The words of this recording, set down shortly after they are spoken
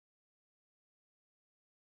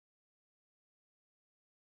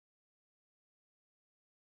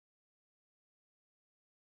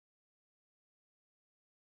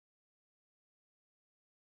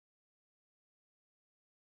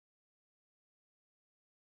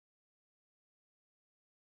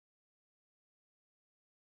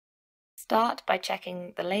Start by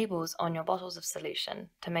checking the labels on your bottles of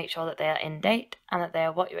solution to make sure that they are in date and that they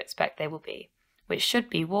are what you expect they will be, which should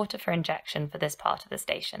be water for injection for this part of the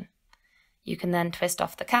station. You can then twist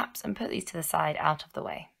off the caps and put these to the side out of the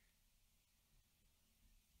way.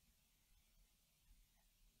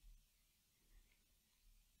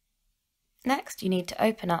 Next, you need to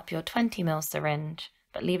open up your 20ml syringe,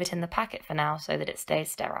 but leave it in the packet for now so that it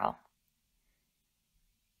stays sterile.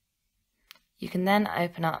 You can then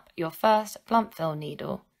open up your first blunt fill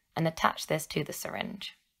needle and attach this to the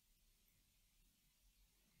syringe.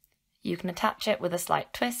 You can attach it with a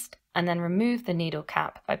slight twist and then remove the needle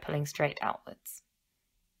cap by pulling straight outwards.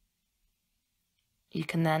 You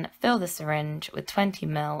can then fill the syringe with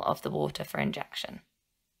 20ml of the water for injection.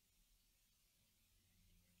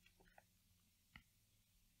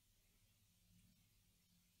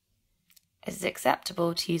 It is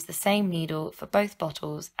acceptable to use the same needle for both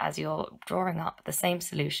bottles as you're drawing up the same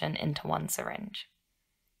solution into one syringe.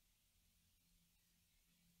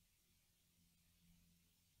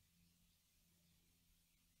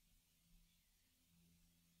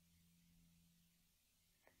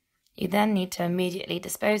 You then need to immediately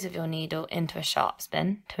dispose of your needle into a sharps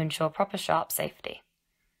bin to ensure proper sharp safety.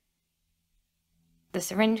 The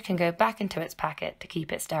syringe can go back into its packet to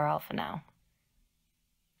keep it sterile for now.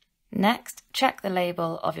 Next, check the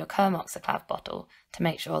label of your Co-amoxiclav bottle to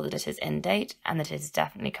make sure that it is in date and that it is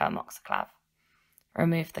definitely Co-amoxiclav.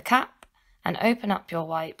 Remove the cap and open up your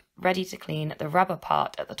wipe ready to clean the rubber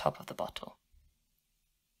part at the top of the bottle.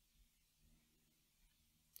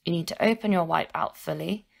 You need to open your wipe out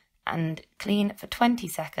fully and clean for 20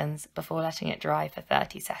 seconds before letting it dry for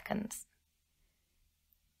 30 seconds.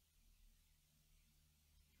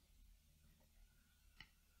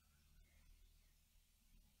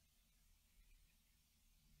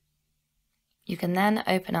 You can then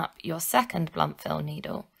open up your second blunt fill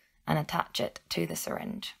needle and attach it to the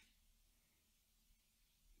syringe.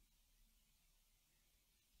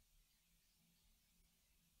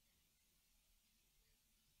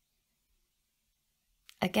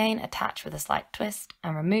 Again, attach with a slight twist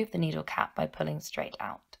and remove the needle cap by pulling straight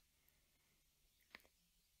out.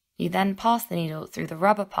 You then pass the needle through the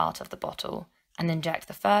rubber part of the bottle and inject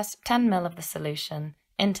the first 10ml of the solution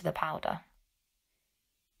into the powder.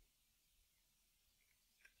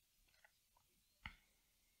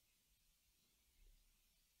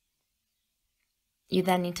 You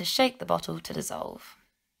then need to shake the bottle to dissolve.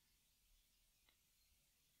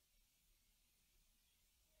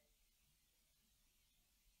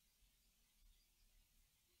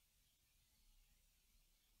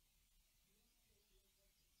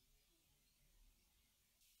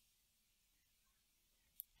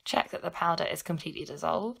 Check that the powder is completely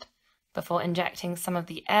dissolved before injecting some of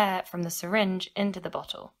the air from the syringe into the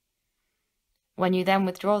bottle. When you then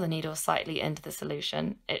withdraw the needle slightly into the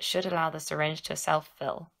solution, it should allow the syringe to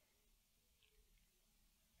self-fill.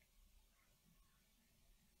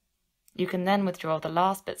 You can then withdraw the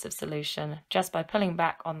last bits of solution just by pulling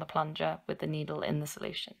back on the plunger with the needle in the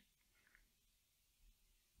solution.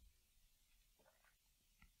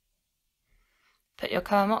 Put your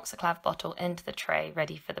Co-amoxiclav bottle into the tray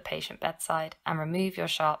ready for the patient bedside and remove your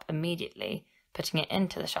sharp immediately, putting it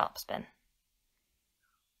into the sharps bin.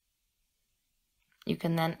 You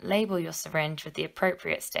can then label your syringe with the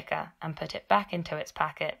appropriate sticker and put it back into its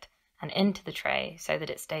packet and into the tray so that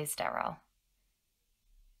it stays sterile.